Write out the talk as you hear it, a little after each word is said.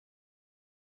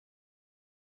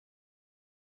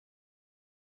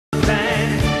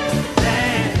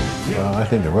I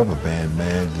think the Rubber Band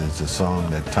Man is a song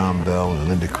that Tom Bell and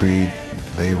Linda Creed,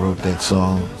 they wrote that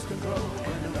song.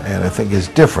 And I think it's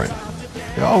different.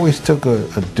 They always took a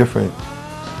different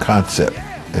concept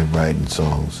in writing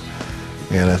songs.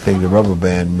 And I think the Rubber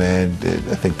Band Man,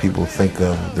 I think people think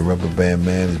of the Rubber Band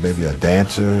Man as maybe a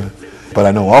dancer. But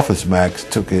I know Office Max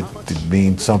took it to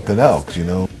mean something else, you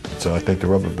know. So I think the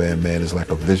Rubber Band Man is like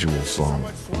a visual song.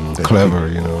 Clever,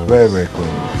 you know. Very, very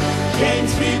clever.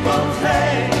 Games people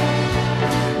play,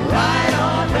 right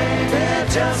on,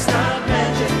 baby, just not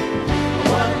mention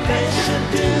what they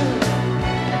should do.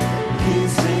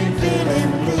 Keeps me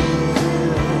feeling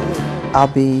blue. I'll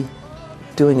be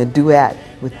doing a duet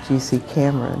with G.C.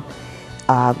 Cameron,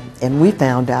 and we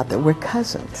found out that we're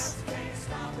cousins.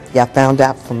 Yeah, I found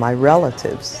out from my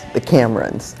relatives, the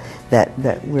Camerons, that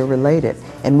we're related.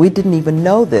 And we didn't even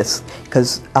know this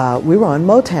because we were on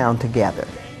Motown together.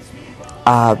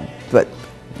 But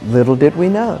little did we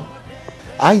know.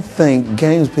 I think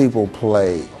Games People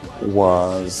Play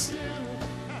was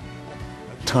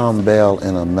Tom Bell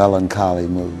in a melancholy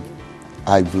mood,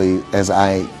 I believe, as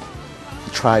I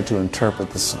tried to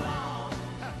interpret the song.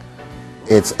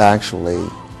 It's actually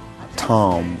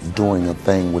Tom doing a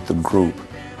thing with the group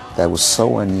that was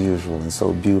so unusual and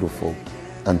so beautiful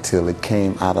until it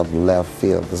came out of left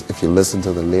field. If you listen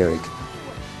to the lyric,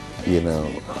 you know,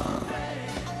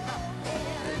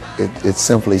 it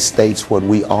simply states what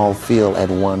we all feel at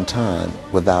one time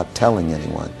without telling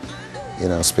anyone. You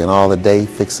know, spend all the day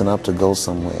fixing up to go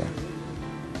somewhere.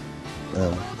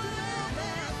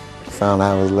 Found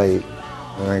out I was late.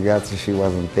 When I got to, she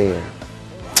wasn't there.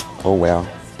 Oh well.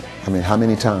 I mean, how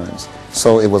many times?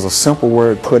 So it was a simple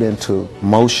word put into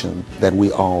motion that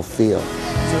we all feel.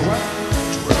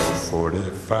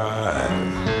 12:45,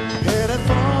 headed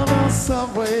for the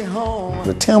subway home.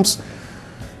 The Temps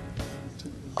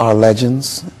are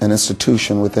legends, an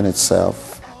institution within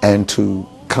itself, and to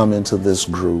come into this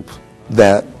group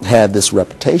that had this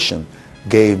reputation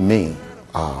gave me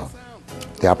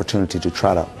the opportunity to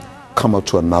try to come up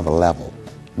to another level.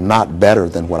 Not better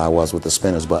than what I was with the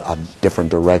Spinners, but a different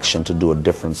direction to do a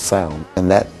different sound. And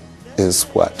that is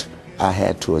what I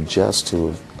had to adjust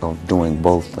to, of doing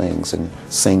both things and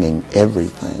singing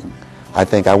everything. I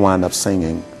think I wound up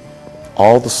singing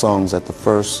all the songs that the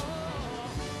first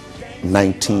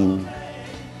 19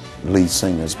 lead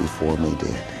singers before me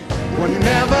did.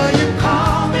 Whenever you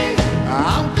call me,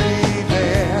 I'll be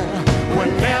there.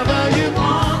 Whenever you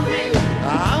want me,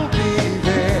 I'll be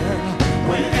there.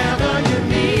 Whenever you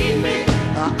need me,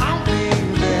 I'll be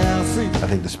there. I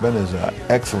think the Spinners are an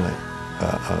excellent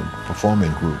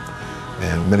performing group.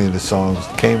 And many of the songs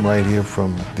came right here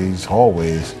from these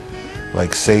hallways,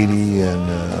 like Sadie and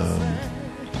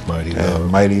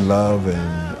Mighty Love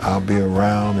and I'll Be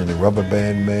Around and the Rubber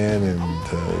Band Man and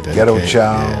Ghetto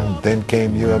Child, Then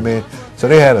Came You. I mean, so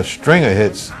they had a string of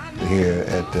hits here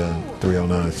at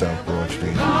 309 South Broad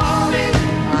Street. I'll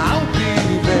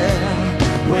be there.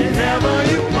 Whenever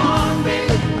you want me,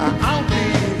 I'll be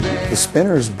there. The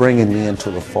Spinners bringing me into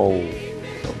the fold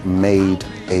made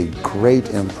a great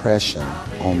impression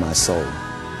on my soul.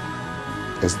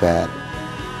 Is that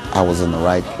I was in the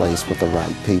right place with the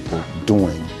right people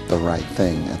doing the right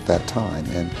thing at that time,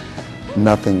 and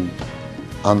nothing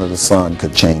under the sun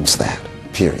could change that,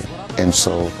 period. And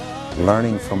so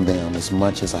learning from them as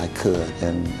much as I could,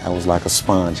 and I was like a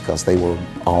sponge because they were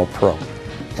all pro,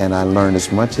 and I learned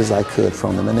as much as I could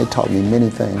from them, and they taught me many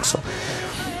things. So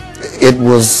it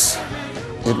was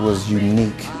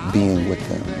unique being with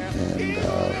them, and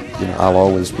you know, I'll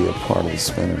always be a part of the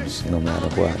Spinners no matter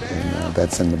what, and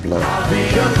that's in the blood.